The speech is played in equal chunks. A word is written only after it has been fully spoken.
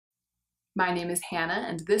My name is Hannah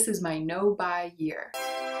and this is my no-buy year.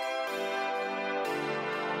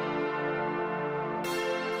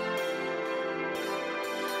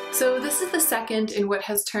 So this is the second in what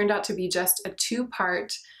has turned out to be just a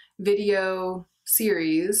two-part video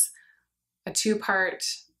series, a two-part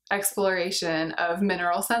exploration of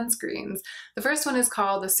mineral sunscreens. The first one is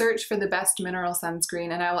called The Search for the Best Mineral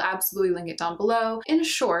Sunscreen, and I will absolutely link it down below. In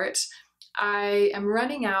short, I am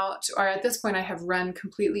running out, or at this point I have run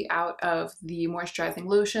completely out of the moisturizing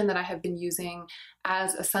lotion that I have been using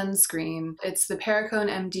as a sunscreen. It's the Perricone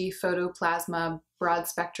MD Photoplasma Broad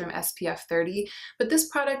Spectrum SPF 30, but this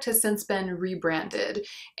product has since been rebranded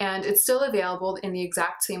and it's still available in the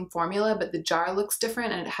exact same formula, but the jar looks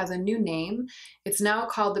different and it has a new name. It's now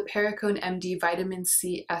called the Perricone MD Vitamin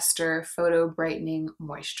C Ester Photo Brightening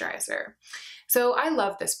Moisturizer. So I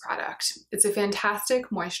love this product. It's a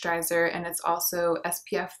fantastic moisturizer and it's also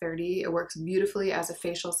SPF 30. It works beautifully as a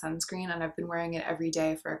facial sunscreen and I've been wearing it every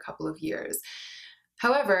day for a couple of years.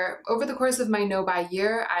 However, over the course of my no-buy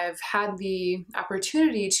year, I've had the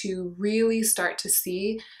opportunity to really start to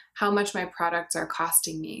see how much my products are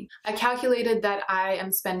costing me. I calculated that I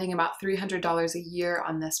am spending about $300 a year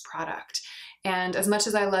on this product. And as much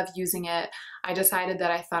as I love using it, I decided that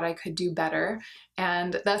I thought I could do better.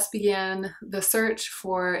 And thus began the search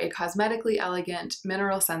for a cosmetically elegant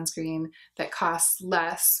mineral sunscreen that costs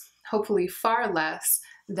less, hopefully far less,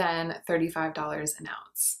 than $35 an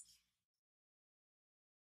ounce.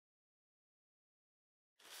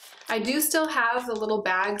 I do still have the little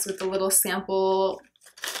bags with the little sample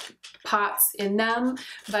pots in them,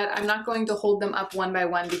 but I'm not going to hold them up one by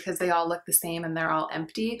one because they all look the same and they're all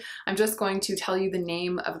empty. I'm just going to tell you the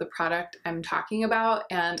name of the product I'm talking about,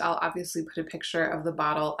 and I'll obviously put a picture of the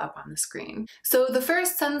bottle up on the screen. So the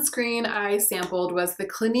first sunscreen I sampled was the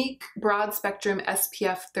Clinique Broad Spectrum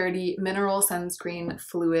SPF 30 Mineral Sunscreen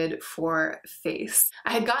Fluid for Face.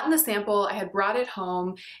 I had gotten the sample, I had brought it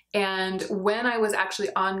home, and when I was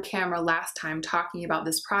actually on camera last time talking about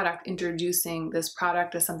this product, introducing this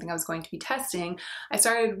product as something I was going to be testing, I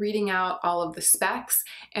started reading out all of the specs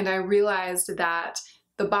and I realized that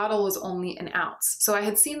the bottle was only an ounce. So I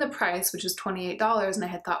had seen the price, which is $28, and I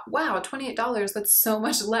had thought, wow, $28, that's so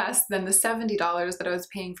much less than the $70 that I was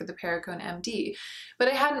paying for the Perricone MD. But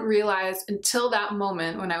I hadn't realized until that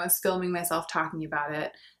moment when I was filming myself talking about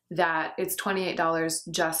it that it's $28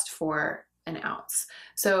 just for an ounce.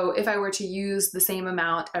 So if I were to use the same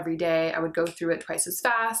amount every day, I would go through it twice as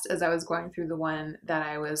fast as I was going through the one that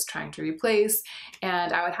I was trying to replace,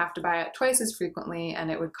 and I would have to buy it twice as frequently and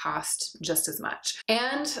it would cost just as much.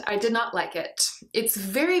 And I did not like it. It's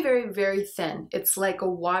very, very, very thin. It's like a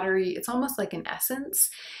watery, it's almost like an essence.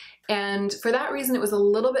 And for that reason, it was a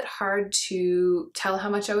little bit hard to tell how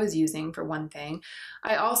much I was using, for one thing.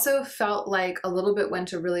 I also felt like a little bit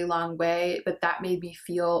went a really long way, but that made me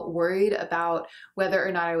feel worried about whether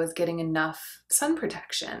or not I was getting enough sun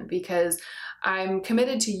protection, because I'm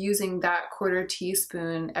committed to using that 1/4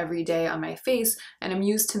 teaspoon every day on my face, and I'm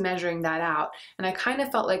used to measuring that out. And I kind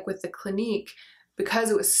of felt like with the Clinique, because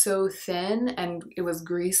it was so thin and it was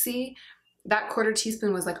greasy, that 1/4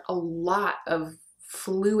 teaspoon was like a lot of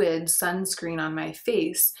fluid sunscreen on my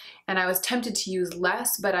face, and I was tempted to use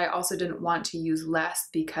less, but I also didn't want to use less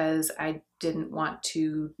because I didn't want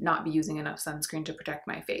to not be using enough sunscreen to protect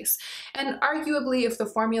my face. And arguably, if the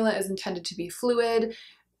formula is intended to be fluid,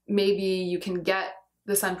 maybe you can get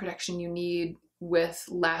the sun protection you need with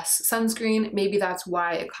less sunscreen. Maybe that's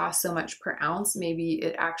why it costs so much per ounce. Maybe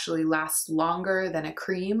it actually lasts longer than a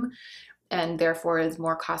cream and therefore is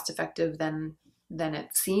more cost effective than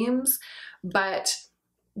it seems. But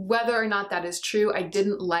whether or not that is true, I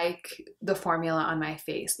didn't like the formula on my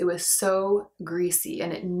face. It was so greasy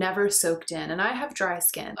and it never soaked in, and I have dry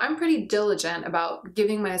skin. I'm pretty diligent about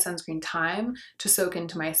giving my sunscreen time to soak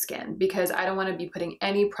into my skin because I don't want to be putting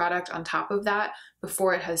any product on top of that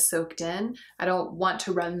before it has soaked in. I don't want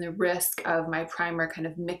to run the risk of my primer kind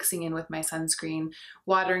of mixing in with my sunscreen,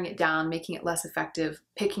 watering it down, making it less effective,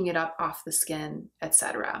 picking it up off the skin,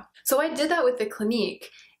 etc. So I did that with the Clinique,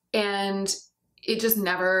 and it just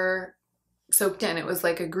never soaked in. It was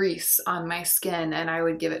like a grease on my skin, and I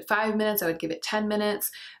would give it 5 minutes, I would give it 10 minutes,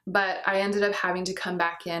 but I ended up having to come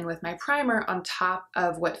back in with my primer on top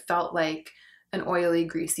of what felt like an oily,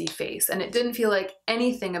 greasy face. And it didn't feel like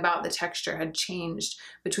anything about the texture had changed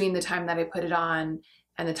between the time that I put it on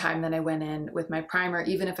and the time that I went in with my primer,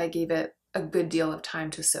 even if I gave it a good deal of time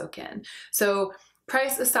to soak in. So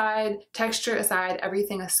price aside, texture aside,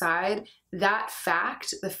 everything aside, that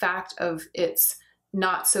fact, the fact of it's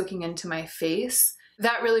not soaking into my face,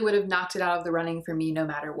 that really would have knocked it out of the running for me no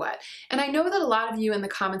matter what. And I know that a lot of you in the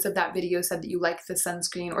comments of that video said that you like the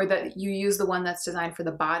sunscreen or that you use the one that's designed for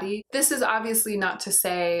the body. This is obviously not to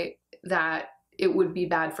say that it would be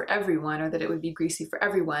bad for everyone or that it would be greasy for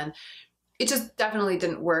everyone. It just definitely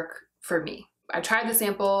didn't work for me. I tried the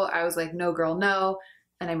sample, I was like, no girl, no,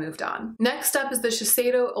 and I moved on. Next up is the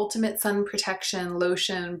Shiseido Ultimate Sun Protection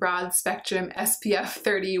Lotion Broad Spectrum SPF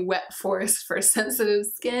 30 Wet Force for sensitive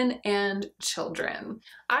skin and children.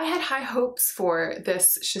 I had high hopes for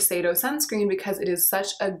this Shiseido sunscreen because it is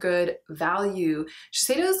such a good value.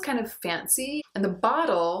 Shiseido is kind of fancy, and the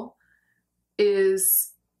bottle is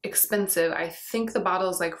expensive. I think the bottle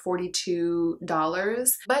is like $42,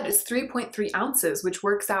 but it's 3.3 ounces, which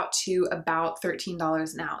works out to about $13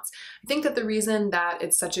 an ounce. I think that the reason that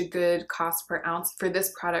it's such a good cost per ounce for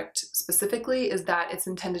this product specifically is that it's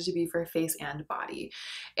intended to be for face and body.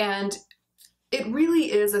 And it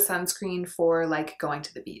really is a sunscreen for like going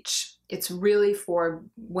to the beach. It's really for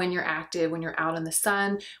when you're active, when you're out in the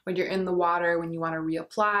sun, when you're in the water, when you want to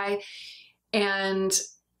reapply. And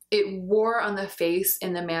it wore on the face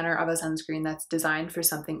in the manner of a sunscreen that's designed for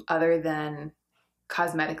something other than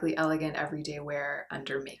cosmetically elegant everyday wear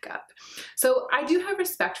under makeup. So I do have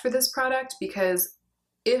respect for this product because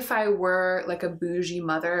if I were like a bougie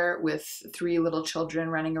mother with 3 little children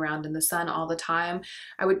running around in the sun all the time,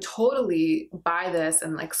 I would totally buy this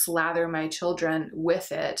and like slather my children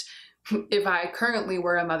with it. If I currently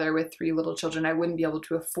were a mother with 3 little children, I wouldn't be able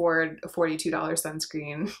to afford a $42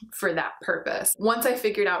 sunscreen for that purpose. Once I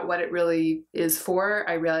figured out what it really is for,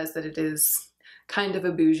 I realized that it is kind of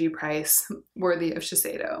a bougie price worthy of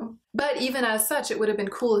Shiseido. But even as such, it would have been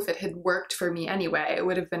cool if it had worked for me anyway. It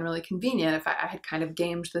would have been really convenient if I had kind of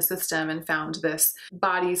gamed the system and found this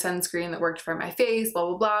body sunscreen that worked for my face, blah,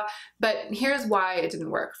 blah, blah. But here's why it didn't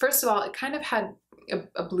work. First of all, it kind of had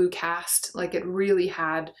a blue cast. Like it really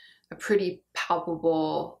had a pretty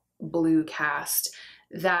palpable blue cast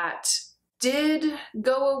that did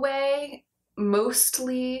go away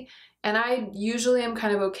mostly. And I usually am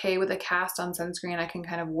kind of okay with a cast on sunscreen. I can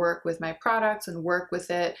kind of work with my products and work with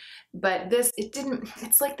it. But this, it didn't,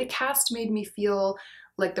 it's like the cast made me feel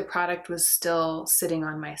like the product was still sitting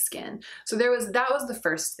on my skin. So that was the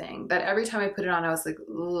first thing, that every time I put it on, I was like,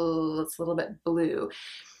 ooh, it's a little bit blue.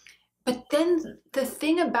 But then the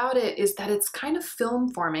thing about it is that it's kind of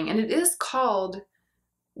film forming, and it is called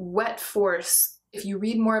Wet Force. If you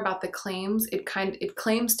read more about the claims, it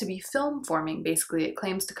claims to be film forming, basically. It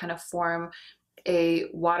claims to kind of form a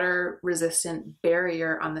water resistant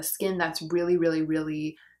barrier on the skin that's really, really,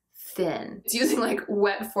 really thin. It's using like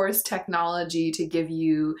Wet Force technology to give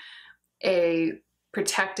you a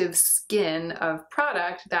protective skin of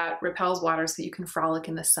product that repels water so you can frolic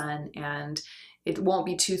in the sun, and it won't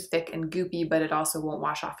be too thick and goopy, but it also won't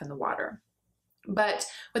wash off in the water. But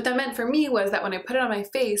what that meant for me was that when I put it on my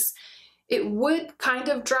face, it would kind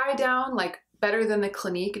of dry down like better than the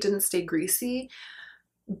Clinique. It didn't stay greasy,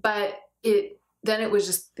 but it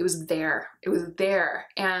was there. It was there.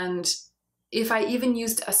 And if I even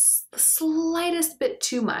used the slightest bit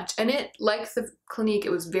too much, and it, like the Clinique,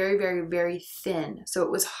 it was very, very, very thin. So it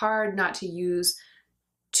was hard not to use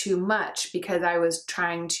too much because I was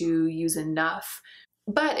trying to use enough.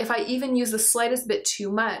 But if I even used the slightest bit too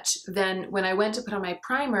much, then when I went to put on my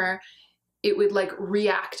primer, it would like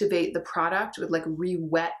reactivate the product, it would like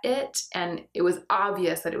re-wet it, and it was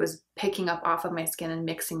obvious that it was picking up off of my skin and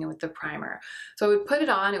mixing it with the primer. So I would put it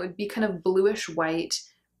on, it would be kind of bluish white,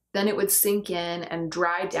 then it would sink in and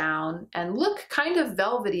dry down and look kind of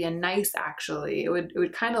velvety and nice actually. It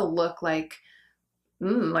would kind of look like a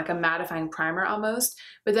mattifying primer almost.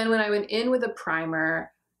 But then when I went in with a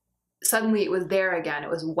primer, suddenly it was there again. It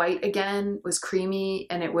was white again, it was creamy,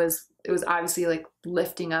 and it was obviously like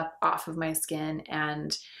lifting up off of my skin.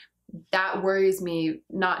 And that worries me,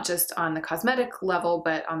 not just on the cosmetic level,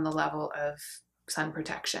 but on the level of sun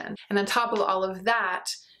protection. And on top of all of that,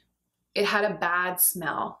 it had a bad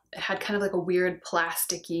smell. It had kind of like a weird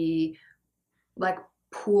plasticky, like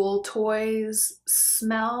pool toys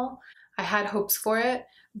smell. I had hopes for it,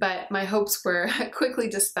 but my hopes were quickly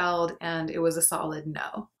dispelled, and it was a solid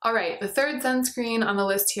no. All right, the third sunscreen on the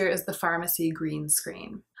list here is the Pharmacy Green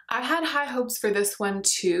Screen. I had high hopes for this one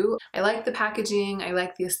too. I like the packaging, I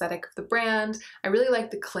like the aesthetic of the brand, I really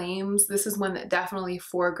like the claims. This is one that definitely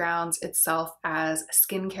foregrounds itself as a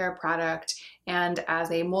skincare product and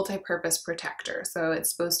as a multi-purpose protector. So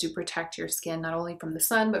it's supposed to protect your skin not only from the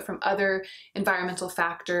sun, but from other environmental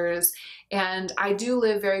factors. And I do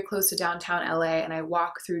live very close to downtown LA, and I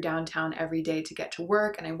walk through downtown every day to get to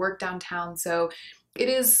work, and I work downtown. So It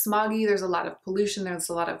is smoggy, there's a lot of pollution, there's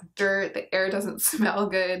a lot of dirt, the air doesn't smell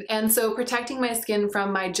good. And so protecting my skin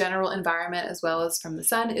from my general environment as well as from the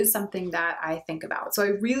sun is something that I think about. So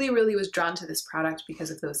I really was drawn to this product because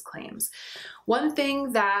of those claims. One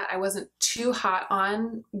thing that I wasn't too hot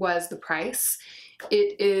on was the price.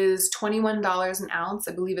 It is $21 an ounce.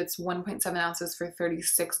 I believe it's 1.7 ounces for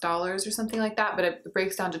 $36 or something like that, but it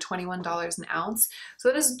breaks down to $21 an ounce. So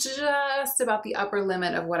that is just about the upper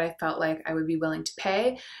limit of what I felt like I would be willing to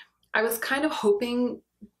pay. I was kind of hoping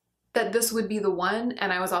that this would be the one,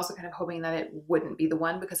 and I was also kind of hoping that it wouldn't be the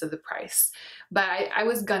one because of the price. But I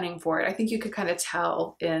was gunning for it. I think you could kind of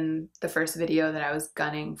tell in the first video that I was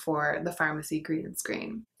gunning for the Pharmacy Green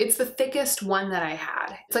Screen. It's the thickest one that I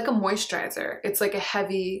had. It's like a moisturizer. It's like a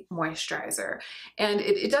heavy moisturizer. And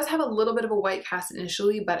it does have a little bit of a white cast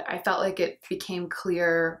initially, but I felt like it became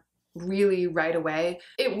clear really right away.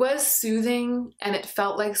 It was soothing and it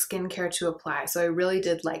felt like skincare to apply, so I really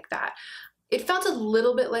did like that. It felt a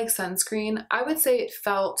little bit like sunscreen. I would say it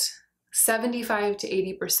felt 75 to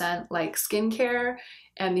 80% like skincare,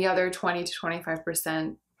 and the other 20 to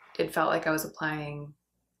 25%, it felt like I was applying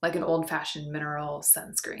like an old-fashioned mineral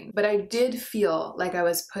sunscreen. But I did feel like I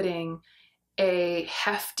was putting a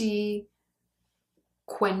hefty,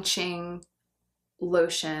 quenching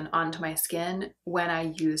lotion onto my skin when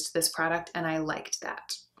I used this product, and I liked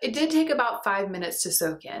that. It did take about 5 minutes to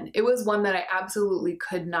soak in. It was one that I absolutely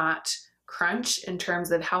could not crunch in terms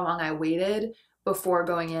of how long I waited before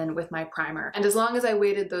going in with my primer. And as long as I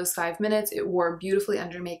waited those 5 minutes, it wore beautifully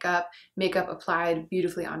under makeup, makeup applied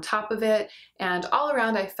beautifully on top of it, and all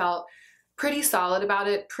around I felt pretty solid about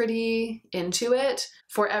it, pretty into it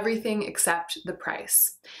for everything except the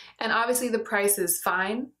price. And obviously the price is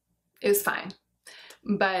fine,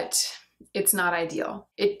 but it's not ideal.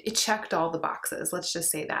 It checked all the boxes, let's just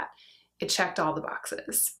say that. It checked all the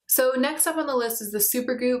boxes. So next up on the list is the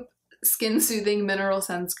Supergoop Skin Soothing Mineral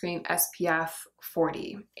Sunscreen SPF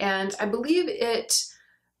 40. And I believe it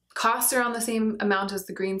costs around the same amount as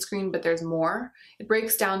the green screen, but there's more. It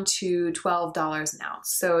breaks down to $12 an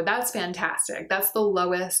ounce. So that's fantastic. That's the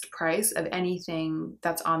lowest price of anything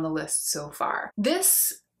that's on the list so far.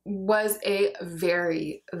 This was a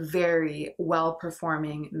very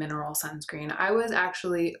well-performing mineral sunscreen. I was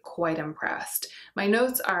actually quite impressed. My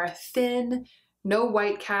notes are thin, no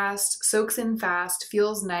white cast, soaks in fast,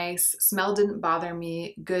 feels nice, smell didn't bother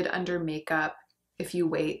me, good under makeup if you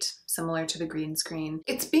wait, similar to the green screen.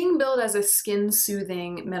 It's being billed as a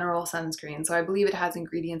skin-soothing mineral sunscreen, so I believe it has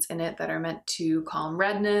ingredients in it that are meant to calm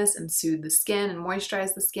redness and soothe the skin and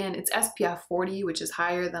moisturize the skin. It's SPF 40, which is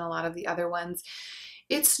higher than a lot of the other ones.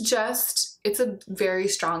 It's a very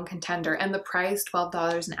strong contender, and the price,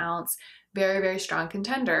 $12 an ounce, very strong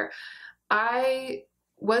contender. I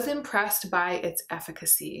was impressed by its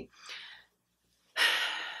efficacy,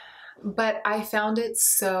 but I found it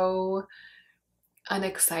so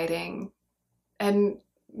unexciting. And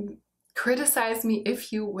criticize me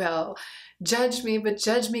if you will, judge me, but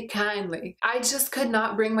judge me kindly. I just could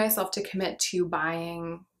not bring myself to commit to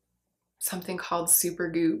buying something called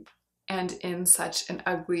Supergoop and in such an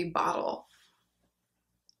ugly bottle.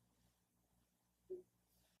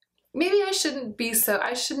 Maybe I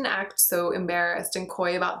shouldn't act so embarrassed and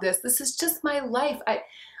coy about this. This is just my life.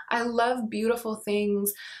 I love beautiful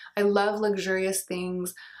things. I love luxurious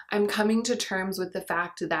things. I'm coming to terms with the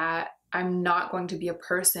fact that I'm not going to be a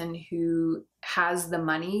person who has the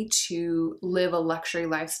money to live a luxury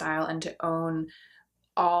lifestyle and to own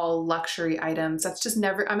all luxury items. That's just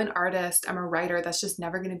never, I'm an artist, I'm a writer, that's just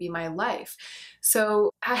never going to be my life.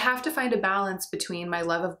 So I have to find a balance between my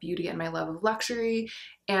love of beauty and my love of luxury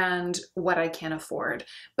and what I can afford.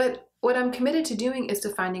 But what I'm committed to doing is to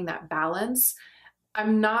finding that balance.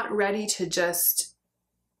 I'm not ready to just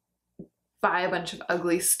buy a bunch of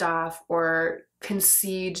ugly stuff or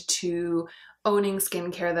concede to owning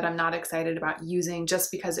skincare that I'm not excited about using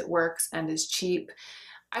just because it works and is cheap.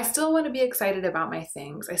 I still want to be excited about my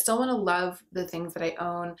things. I still want to love the things that I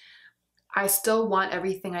own. I still want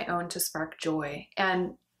everything I own to spark joy.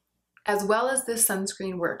 And as well as this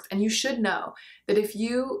sunscreen works, and you should know that if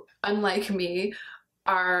you, unlike me,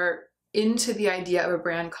 are into the idea of a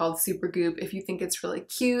brand called Supergoop, if you think it's really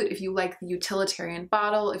cute, if you like the utilitarian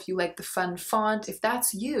bottle, if you like the fun font, if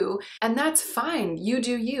that's you, and that's fine, you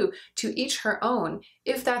do you, to each her own.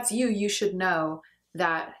 If that's you, you should know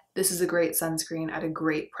that this is a great sunscreen at a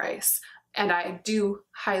great price, and I do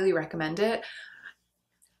highly recommend it.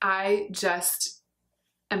 I just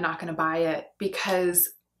am not going to buy it because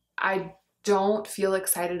I don't feel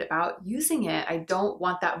excited about using it. I don't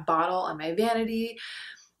want that bottle on my vanity.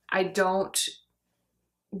 I don't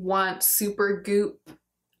want Supergoop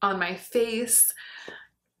on my face.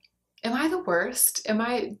 Am I the worst?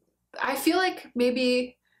 I feel like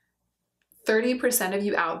maybe 30% of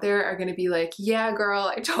you out there are gonna be like, yeah,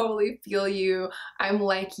 girl, I totally feel you. I'm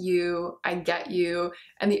like you, I get you.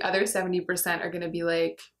 And the other 70% are gonna be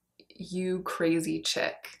like, you crazy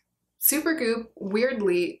chick. Supergoop,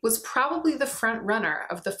 weirdly, was probably the front runner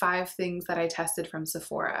of the 5 things that I tested from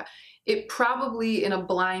Sephora. It probably, in a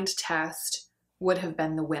blind test, would have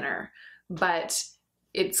been the winner, but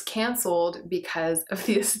it's canceled because of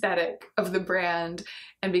the aesthetic of the brand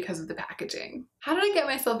and because of the packaging. How did I get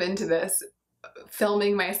myself into this?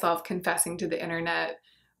 Filming myself confessing to the internet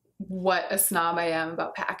what a snob I am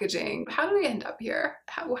about packaging. How did I end up here?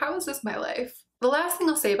 How is this my life? The last thing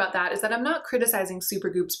I'll say about that is that I'm not criticizing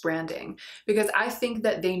Supergoop's branding because I think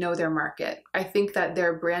that they know their market. I think that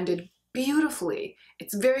they're branded beautifully.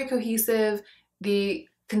 It's very cohesive. The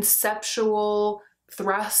conceptual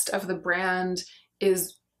thrust of the brand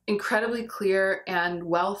is incredibly clear and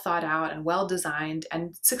well thought out and well designed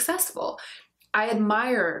and successful. I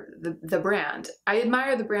admire the brand. I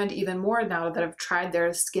admire the brand even more now that I've tried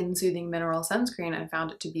their skin soothing mineral sunscreen and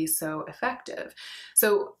found it to be so effective.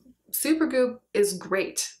 So Supergoop is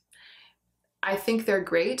great. I think they're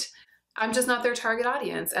great. I'm just not their target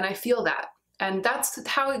audience, and I feel that. And that's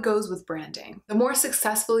how it goes with branding. The more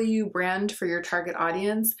successfully you brand for your target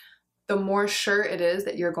audience, the more sure it is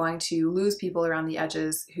that you're going to lose people around the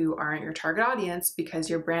edges who aren't your target audience because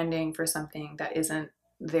you're branding for something that isn't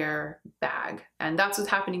their bag. And that's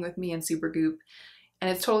what's happening with me and Supergoop, and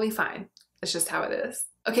it's totally fine. It's just how it is.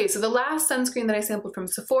 Okay, so the last sunscreen that I sampled from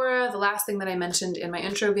Sephora, the last thing that I mentioned in my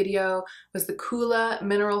intro video, was the Coola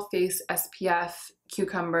Mineral Face SPF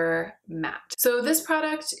Cucumber Matte. So this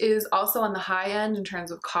product is also on the high end in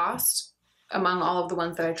terms of cost among all of the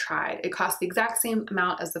ones that I tried. It costs the exact same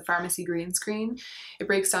amount as the Pharmacy Green Screen. It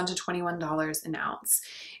breaks down to $21 an ounce.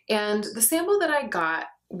 And the sample that I got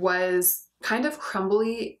was kind of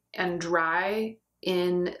crumbly and dry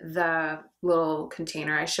in the little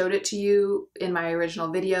container. I showed it to you in my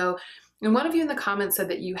original video, and one of you in the comments said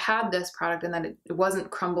that you had this product and that it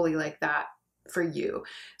wasn't crumbly like that for you.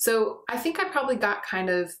 So I think I probably got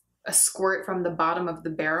kind of a squirt from the bottom of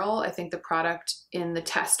the barrel. I think the product in the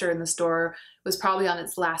tester in the store was probably on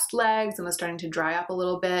its last legs and was starting to dry up a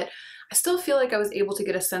little bit. I still feel like I was able to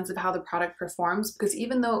get a sense of how the product performs because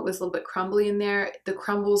even though it was a little bit crumbly in there, the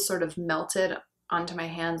crumbles sort of melted onto my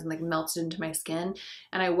hands and like melted into my skin,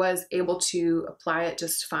 and I was able to apply it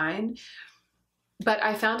just fine. But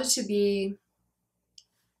I found it to be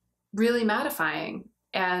really mattifying,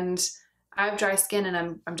 and I have dry skin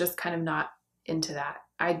and I'm just kind of not into that.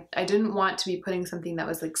 I didn't want to be putting something that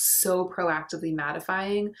was like so proactively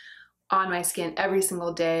mattifying on my skin every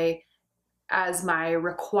single day as my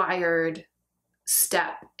required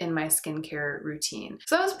step in my skincare routine.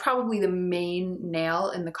 So that was probably the main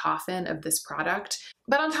nail in the coffin of this product.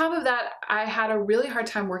 But on top of that, I had a really hard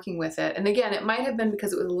time working with it. And again, it might have been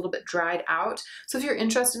because it was a little bit dried out. So if you're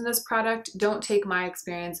interested in this product, don't take my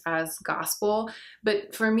experience as gospel.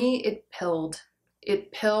 But for me, it pilled.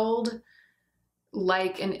 It pilled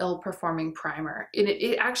like an ill-performing primer.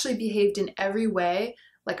 It actually behaved in every way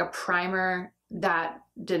like a primer that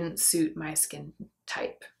didn't suit my skin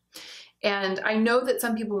type. And I know that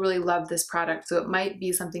some people really love this product, so it might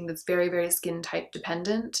be something that's very, very skin type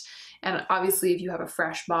dependent. And obviously if you have a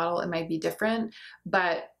fresh bottle, it might be different,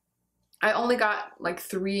 but I only got like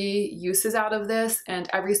 3 uses out of this, and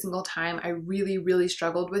every single time I really, really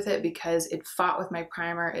struggled with it because it fought with my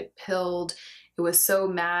primer, it pilled, it was so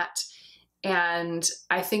matte. And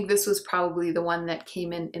I think this was probably the one that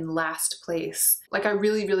came in last place. Like I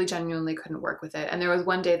really, really genuinely couldn't work with it. And there was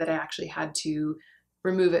one day that I actually had to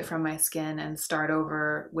remove it from my skin and start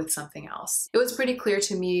over with something else. It was pretty clear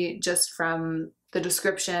to me just from the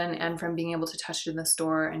description and from being able to touch it in the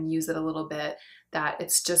store and use it a little bit that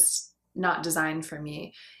it's just not designed for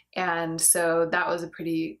me. And so that was a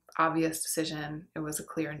pretty obvious decision. It was a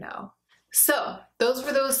clear no. So those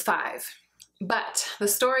were those 5. But the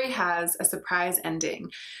story has a surprise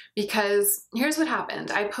ending because here's what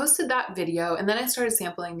happened. I posted that video and then I started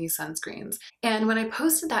sampling these sunscreens. And when I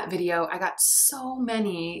posted that video, I got so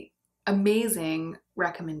many amazing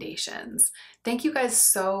recommendations. Thank you guys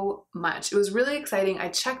so much. It was really exciting. I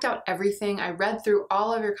checked out everything. I read through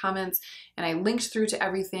all of your comments and I linked through to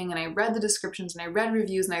everything and I read the descriptions and I read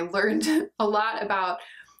reviews and I learned a lot about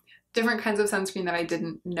different kinds of sunscreen that I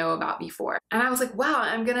didn't know about before. And I was like, wow,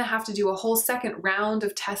 I'm gonna have to do a whole second round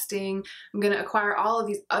of testing. I'm gonna acquire all of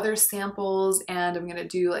these other samples, and I'm gonna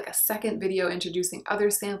do like a second video introducing other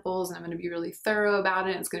samples, and I'm gonna be really thorough about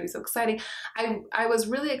it. It's gonna be so exciting. I was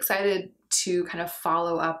really excited to kind of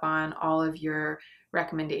follow up on all of your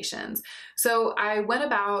recommendations. So I went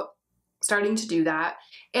about starting to do that.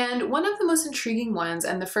 And one of the most intriguing ones,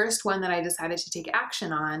 and the first one that I decided to take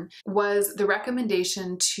action on, was the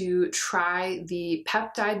recommendation to try the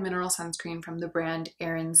peptide mineral sunscreen from the brand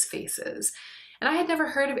Erin's Faces. And I had never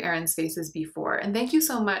heard of Erin's Faces before. And thank you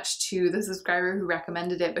so much to the subscriber who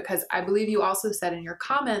recommended it, because I believe you also said in your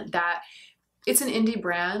comment that it's an indie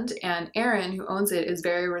brand, and Erin, who owns it, is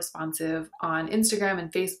very responsive on Instagram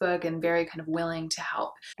and Facebook and very kind of willing to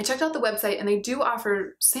help. I checked out the website, and they do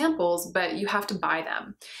offer samples, but you have to buy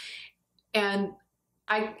them. And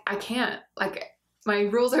I can't, like, my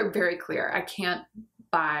rules are very clear. I can't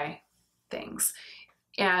buy things.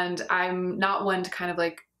 And I'm not one to kind of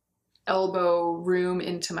like elbow room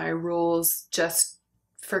into my rules just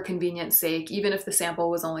for convenience sake. Even if the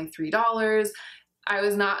sample was only $3, I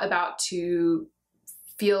was not about to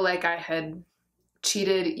feel like I had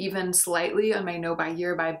cheated even slightly on my no buy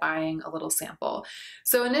year by buying a little sample.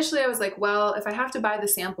 So initially I was like, well, if I have to buy the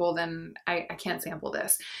sample, then I can't sample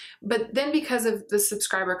this. But then because of the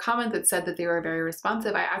subscriber comment that said that they were very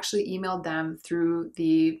responsive, I actually emailed them through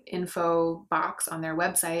the info box on their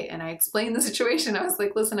website, and I explained the situation. I was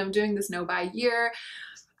like, listen, I'm doing this no buy year.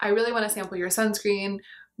 I really want to sample your sunscreen,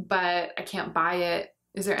 but I can't buy it.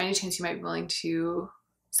 Is there any chance you might be willing to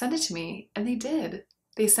send it to me? And they did.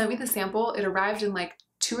 They sent me the sample. It arrived in like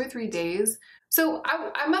 2 or 3 days. So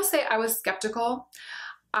I must say I was skeptical.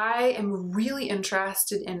 I am really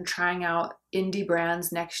interested in trying out indie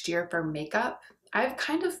brands next year for makeup. I've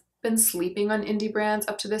kind of been sleeping on indie brands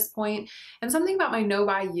up to this point, and something about my no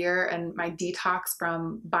buy year and my detox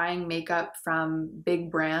from buying makeup from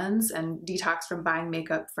big brands and detox from buying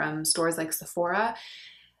makeup from stores like Sephora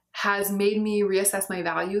has made me reassess my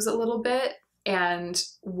values a little bit. And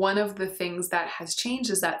one of the things that has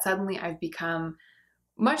changed is that suddenly I've become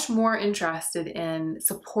much more interested in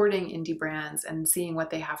supporting indie brands and seeing what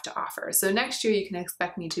they have to offer. So next year you can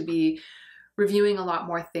expect me to be reviewing a lot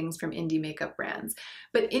more things from indie makeup brands.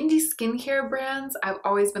 But indie skincare brands, I've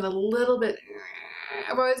always been like,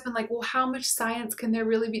 well, how much science can there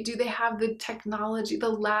really be? Do they have the technology, the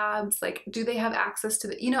labs? Like, do they have access to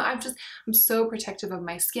the, I'm so protective of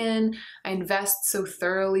my skin. I invest so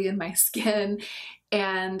thoroughly in my skin.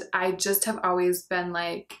 And I just have always been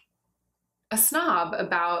like a snob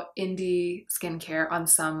about indie skincare on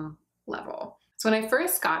some level. So when I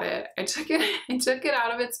first got it, I took it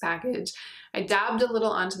out of its package. I dabbed a little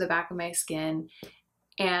onto the back of my skin,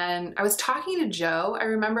 and I was talking to Joe. I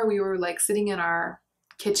remember we were like sitting in our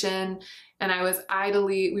kitchen, and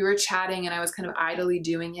we were chatting, and I was kind of idly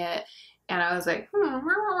doing it. And I was like,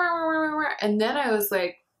 and then I was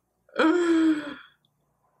like, ugh.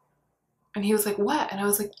 And he was like, what? And I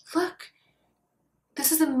was like, look,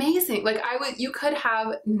 this is amazing. Like you could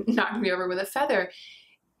have knocked me over with a feather.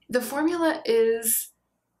 The formula is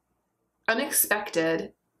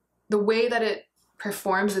unexpected. The way that it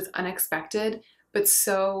performs is unexpected, but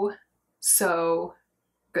so, so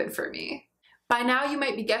good for me. By now you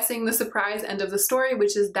might be guessing the surprise end of the story,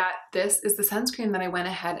 which is that this is the sunscreen that I went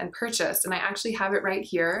ahead and purchased, and I actually have it right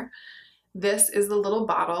here. This is the little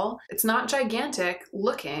bottle. It's not gigantic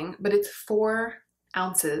looking, but it's 4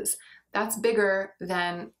 ounces. That's bigger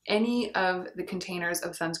than any of the containers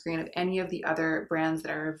of sunscreen of any of the other brands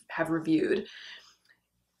that I have reviewed.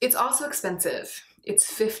 It's also expensive. It's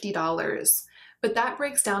 $50, but that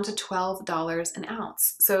breaks down to $12 an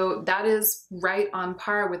ounce. So that is right on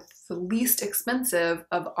par with the least expensive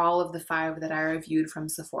of all of the 5 that I reviewed from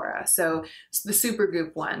Sephora. So the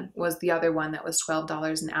Supergoop one was the other one that was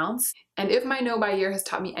 $12 an ounce. And if my no buy year has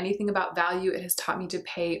taught me anything about value, it has taught me to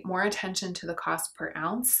pay more attention to the cost per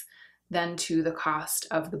ounce than to the cost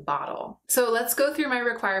of the bottle. So let's go through my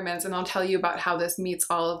requirements, and I'll tell you about how this meets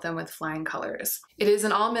all of them with flying colors. It is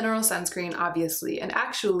an all mineral sunscreen, obviously, and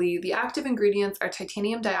actually the active ingredients are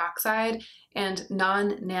titanium dioxide and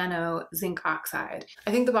non-nano zinc oxide.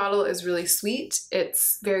 I think the bottle is really sweet.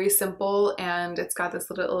 It's very simple, and it's got this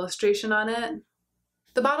little illustration on it.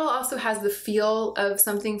 The bottle also has the feel of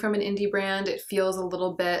something from an indie brand. It feels a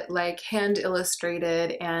little bit like hand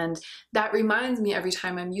illustrated, and that reminds me every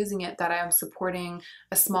time I'm using it that I am supporting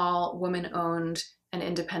a small woman-owned and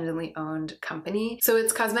independently owned company. So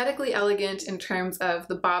it's cosmetically elegant in terms of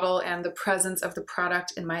the bottle and the presence of the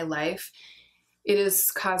product in my life. It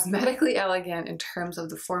is cosmetically elegant in terms of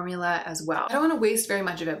the formula as well. I don't want to waste very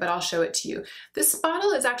much of it, but I'll show it to you. This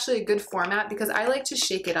bottle is actually a good format because I like to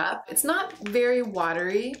shake it up. It's not very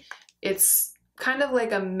watery. It's kind of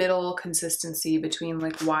like a middle consistency between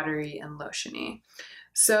like watery and lotiony.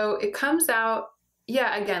 So it comes out,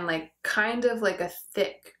 yeah, again, like kind of like a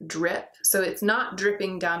thick drip. So it's not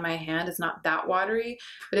dripping down my hand. It's not that watery,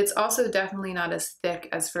 but it's also definitely not as thick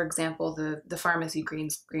as, for example, the pharmacy green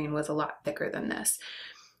screen was a lot thicker than this.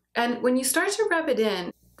 And when you start to rub it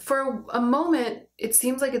in, for a moment, it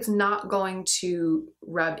seems like it's not going to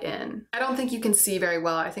rub in. I don't think you can see very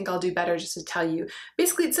well. I think I'll do better just to tell you.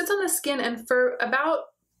 Basically, it sits on the skin, and for about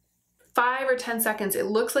 5 or 10 seconds, it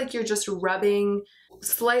looks like you're just rubbing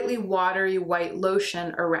slightly watery white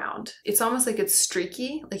lotion around. It's almost like it's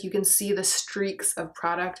streaky, like you can see the streaks of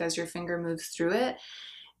product as your finger moves through it.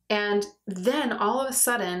 And then all of a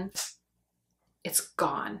sudden, it's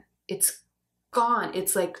gone. It's gone.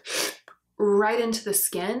 It's like right into the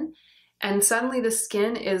skin. And suddenly the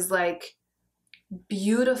skin is like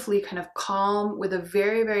beautifully kind of calm with a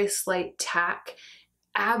very, very slight tack.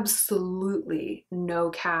 Absolutely no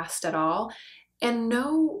cast at all. And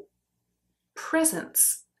no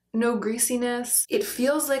presence, no greasiness. It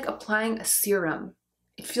feels like applying a serum.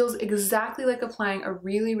 It feels exactly like applying a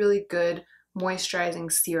really, really good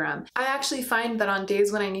moisturizing serum. I actually find that on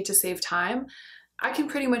days when I need to save time, I can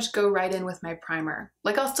pretty much go right in with my primer.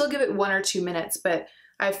 Like I'll still give it 1 or 2 minutes, but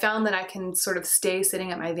I've found that I can sort of stay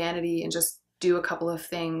sitting at my vanity and just do a couple of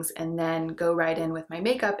things and then go right in with my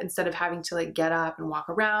makeup instead of having to like get up and walk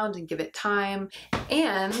around and give it time.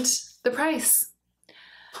 And the price.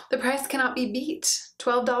 The price cannot be beat.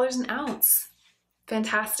 $12 an ounce.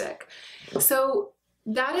 Fantastic. So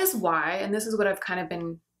that is why, and this is what I've kind of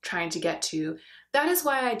been trying to get to, that is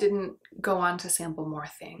why I didn't go on to sample more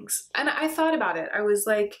things. And I thought about it. I was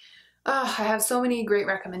like, oh, I have so many great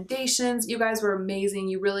recommendations. You guys were amazing.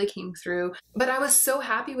 You really came through. But I was so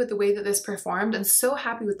happy with the way that this performed and so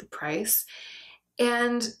happy with the price.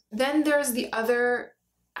 And then there's the other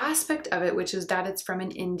aspect of it, which is that it's from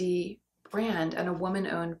an indie brand and a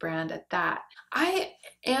woman-owned brand at that. I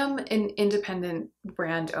am an independent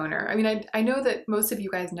brand owner. I mean, I know that most of you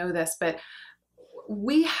guys know this, but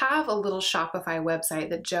we have a little Shopify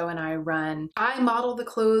website that Joe and I run. I model the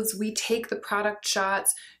clothes, we take the product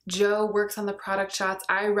shots, Joe works on the product shots,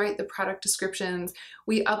 I write the product descriptions,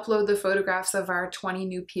 we upload the photographs of our 20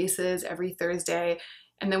 new pieces every Thursday,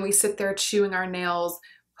 and then we sit there chewing our nails,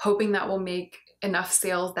 hoping that we'll make enough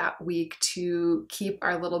sales that week to keep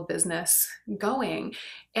our little business going.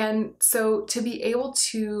 And so to be able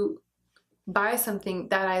to buy something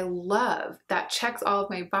that I love, that checks all of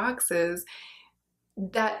my boxes,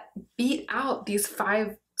 that beat out these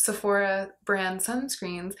 5 Sephora brand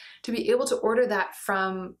sunscreens, to be able to order that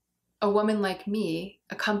from a woman like me,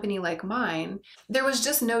 a company like mine, there was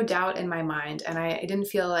just no doubt in my mind, and I didn't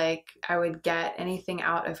feel like I would get anything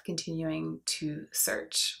out of continuing to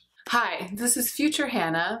search. Hi, this is future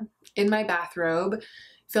Hannah in my bathrobe,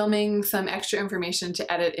 filming some extra information to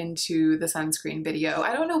edit into the sunscreen video.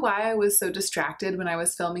 I don't know why I was so distracted when I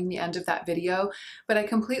was filming the end of that video, but I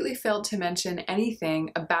completely failed to mention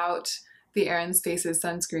anything about the Aaron's Faces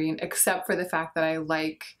sunscreen except for the fact that I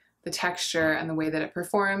like the texture and the way that it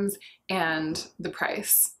performs and the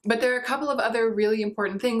price. But there are a couple of other really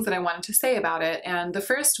important things that I wanted to say about it, and the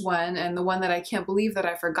first one, and the one that I can't believe that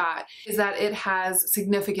I forgot, is that it has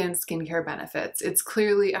significant skincare benefits. It's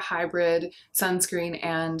clearly a hybrid sunscreen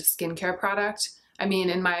and skincare product. I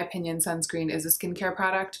mean, in my opinion, sunscreen is a skincare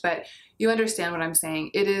product, but you understand what I'm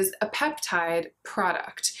saying. It is a peptide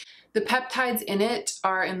product. The peptides in it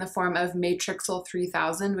are in the form of Matrixyl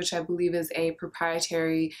 3000, which I believe is a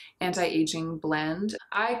proprietary anti-aging blend.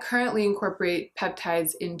 I currently incorporate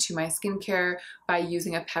peptides into my skincare by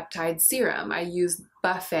using a peptide serum. I use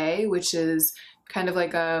Buffet, which is kind of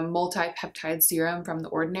like a multi-peptide serum from The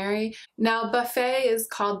Ordinary. Now, Buffet is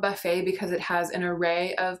called Buffet because it has an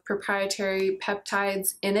array of proprietary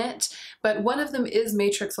peptides in it, but one of them is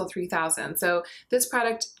Matrixyl 3000. So this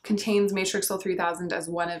product contains Matrixyl 3000 as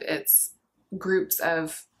one of its groups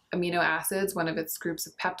of amino acids, one of its groups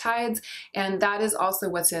of peptides, and that is also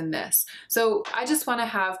what's in this. So I just want to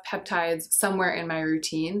have peptides somewhere in my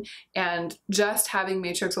routine, and just having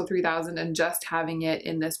Matrixyl 3000 and just having it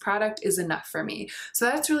in this product is enough for me. So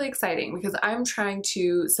that's really exciting because I'm trying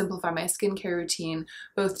to simplify my skincare routine,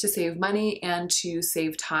 both to save money and to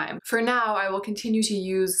save time. For now, I will continue to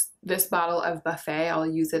use this bottle of Buffet. I'll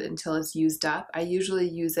use it until it's used up. I usually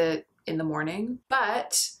use it in the morning,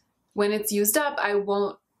 but when it's used up, I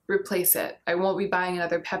won't replace it. I won't be buying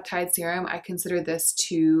another peptide serum. I consider this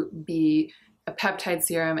to be a a peptide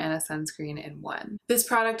serum, and a sunscreen in one. This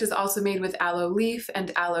product is also made with aloe leaf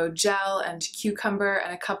and aloe gel and cucumber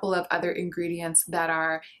and a couple of other ingredients that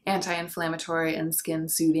are anti-inflammatory and skin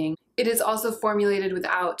soothing. It is also formulated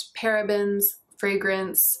without parabens,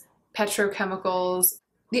 fragrance, petrochemicals.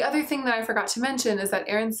 The other thing that I forgot to mention is that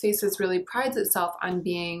Erin's Faces really prides itself on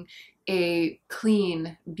being a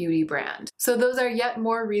clean beauty brand. So those are yet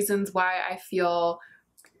more reasons why I feel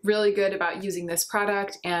really good about using this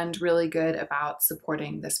product and really good about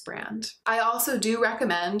supporting this brand. I also do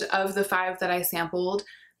recommend, of the 5 that I sampled,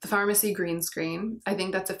 the Pharmacy Green Screen. I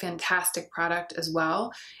think that's a fantastic product as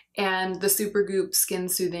well, and the Supergoop Skin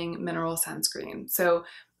Soothing Mineral Sunscreen. So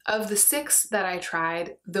of the 6 that I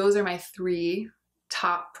tried, those are my 3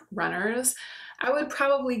 top runners. I would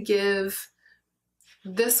probably give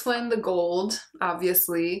this one the gold,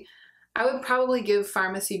 obviously. I would probably give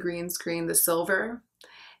Pharmacy Green Screen the silver,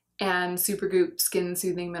 and Supergoop Skin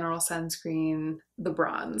Soothing Mineral Sunscreen the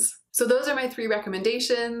bronze. So those are my 3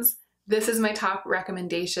 recommendations. This is my top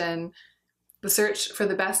recommendation. The search for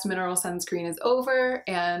the best mineral sunscreen is over,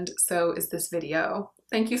 and so is this video.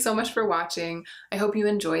 Thank you so much for watching. I hope you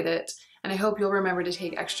enjoyed it, and I hope you'll remember to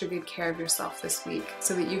take extra good care of yourself this week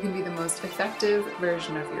so that you can be the most effective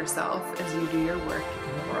version of yourself as you do your work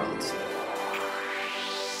in the world.